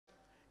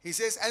He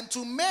says, and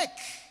to make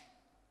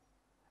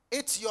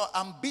it your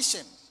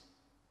ambition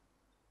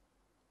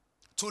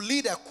to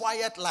lead a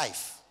quiet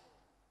life,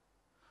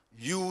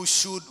 you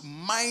should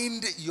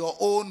mind your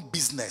own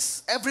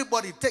business.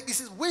 Everybody take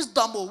this is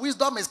wisdom.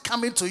 Wisdom is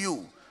coming to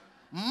you.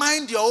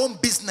 Mind your own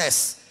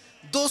business.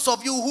 Those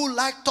of you who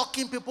like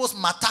talking people's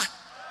matter,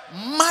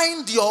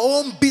 mind your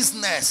own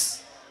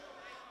business.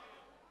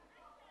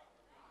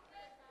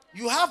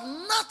 You have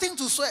nothing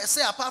to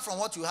say apart from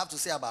what you have to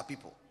say about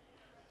people.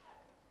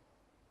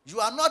 You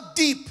are not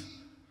deep.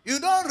 You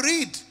don't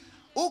read.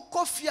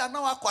 Ukofia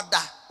no akwada,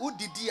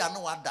 udidi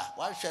no ada.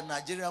 Watch a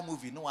Nigerian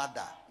movie no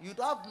ada. You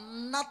don't have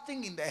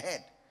nothing in the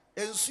head.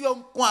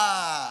 Ensuom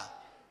kwa.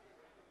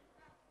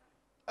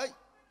 Hey.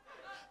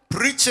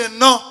 Preaching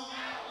no.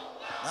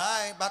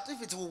 Aye, but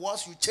if it will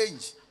worse, you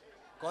change.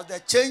 Because the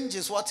change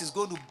is what is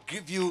going to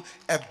give you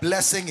a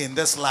blessing in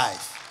this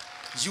life.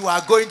 You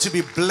are going to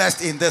be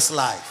blessed in this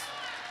life.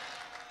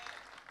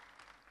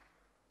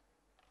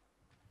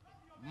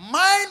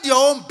 Mind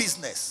your own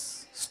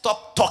business.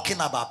 Stop talking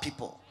about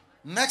people.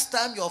 Next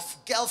time your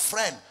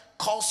girlfriend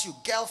calls you,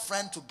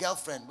 girlfriend to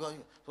girlfriend.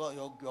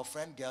 Well, your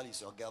friend girl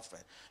is your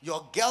girlfriend.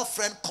 Your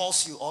girlfriend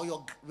calls you, or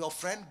your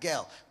friend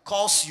girl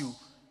calls you.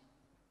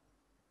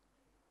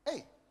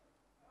 Hey,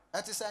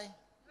 that's it saying.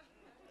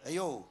 Hey,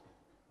 yo.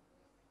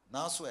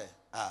 Now swear.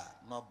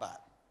 Not bad.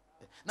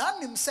 Now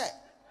him say,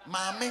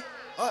 mommy.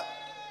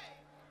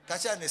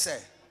 Kacha say,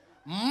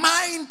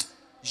 mind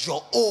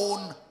your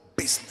own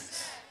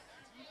business.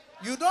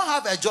 You don't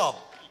have a job.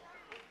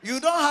 You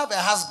don't have a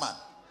husband.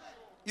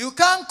 You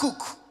can't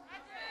cook.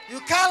 You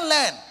can't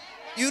learn.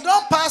 You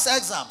don't pass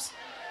exams.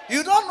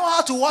 You don't know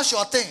how to wash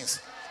your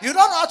things. You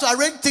don't know how to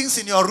arrange things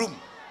in your room.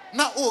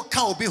 Now,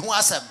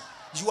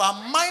 you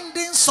are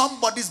minding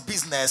somebody's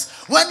business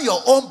when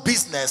your own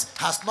business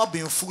has not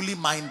been fully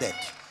minded.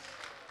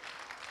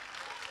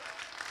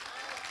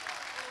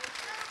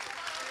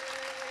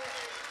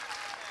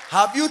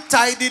 Have you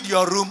tidied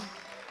your room?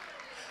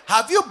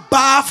 Have you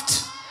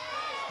bathed?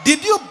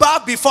 Did you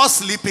bath before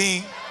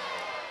sleeping?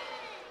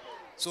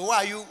 So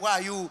why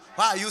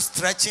are you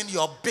stretching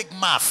your big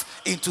mouth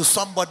into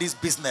somebody's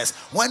business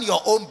when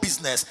your own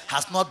business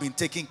has not been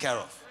taken care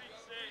of?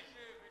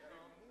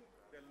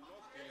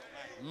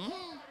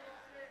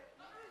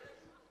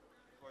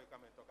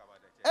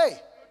 Hey,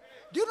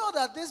 do you know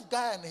that this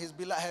guy and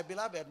her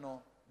beloved,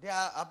 no, they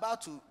are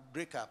about to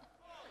break up?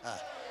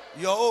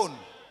 Your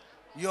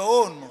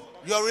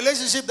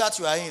relationship that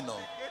you are in, no.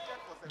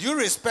 Do you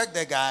respect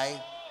the guy?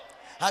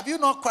 Have you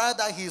not cried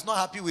that he is not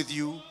happy with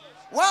you?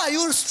 Why are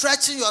you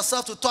stretching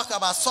yourself to talk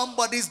about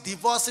somebody's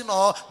divorcing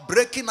or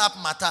breaking up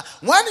matter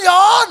when your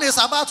own is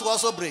about to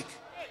also break?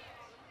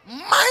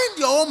 Mind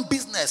your own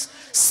business.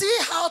 See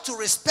how to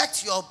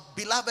respect your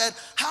beloved,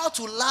 how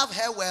to love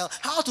her well,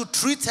 how to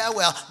treat her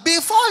well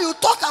before you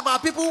talk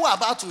about people who are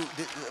about to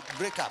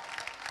break up.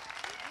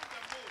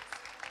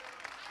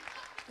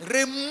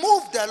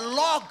 Remove the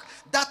log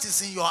that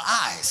is in your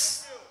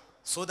eyes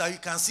so that you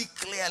can see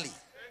clearly.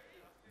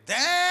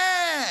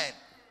 Then,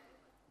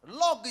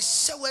 log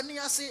is when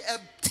you say a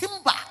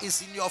timber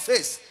is in your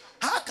face.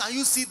 How can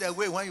you see the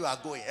way when you are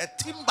going? A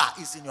timber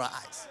is in your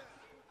eyes.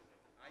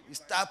 This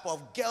type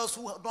of girls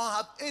who don't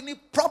have any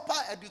proper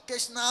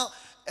educational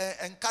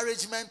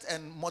encouragement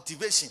and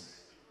motivation.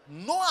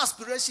 No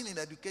aspiration in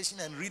education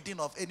and reading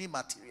of any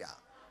material.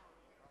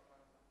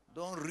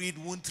 Don't read,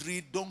 won't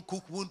read. Don't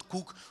cook, won't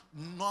cook.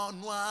 No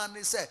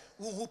one say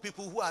who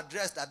people who are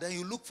dressed, and then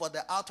you look for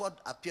the outward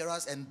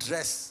appearance and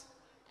dress.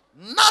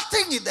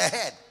 Nothing in the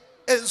head.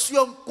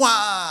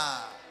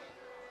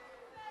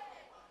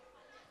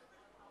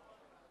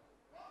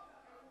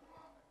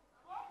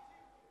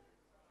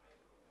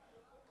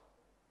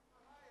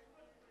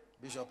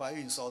 Bishop, are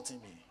you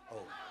insulting me?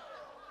 Oh.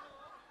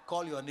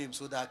 Call your name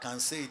so that I can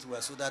say it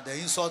well, so that the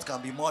insult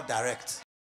can be more direct.